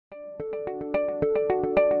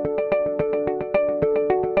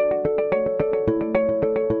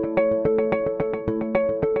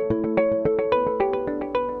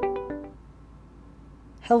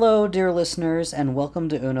Hello, dear listeners, and welcome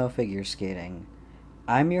to Uno Figure Skating.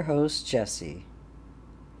 I'm your host, Jesse.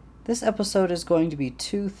 This episode is going to be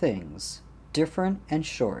two things, different and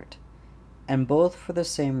short, and both for the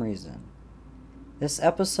same reason. This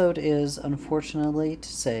episode is, unfortunately, to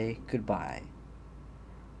say goodbye.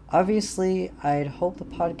 Obviously, I'd hoped the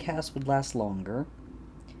podcast would last longer,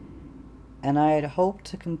 and I had hoped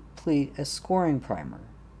to complete a scoring primer.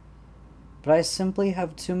 But I simply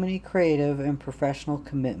have too many creative and professional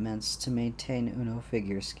commitments to maintain Uno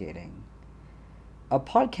figure skating. A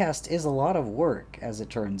podcast is a lot of work, as it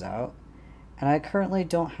turns out, and I currently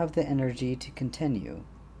don't have the energy to continue.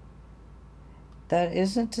 That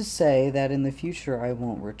isn't to say that in the future I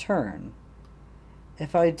won't return.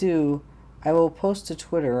 If I do, I will post to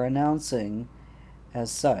Twitter announcing as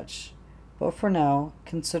such, but for now,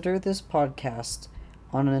 consider this podcast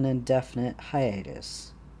on an indefinite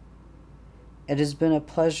hiatus. It has been a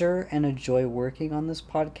pleasure and a joy working on this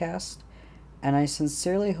podcast, and I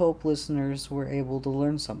sincerely hope listeners were able to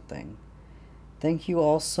learn something. Thank you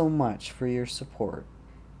all so much for your support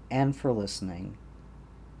and for listening.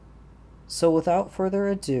 So without further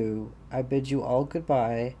ado, I bid you all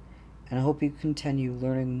goodbye and I hope you continue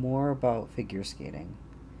learning more about figure skating.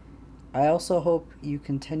 I also hope you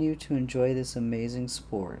continue to enjoy this amazing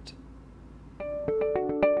sport.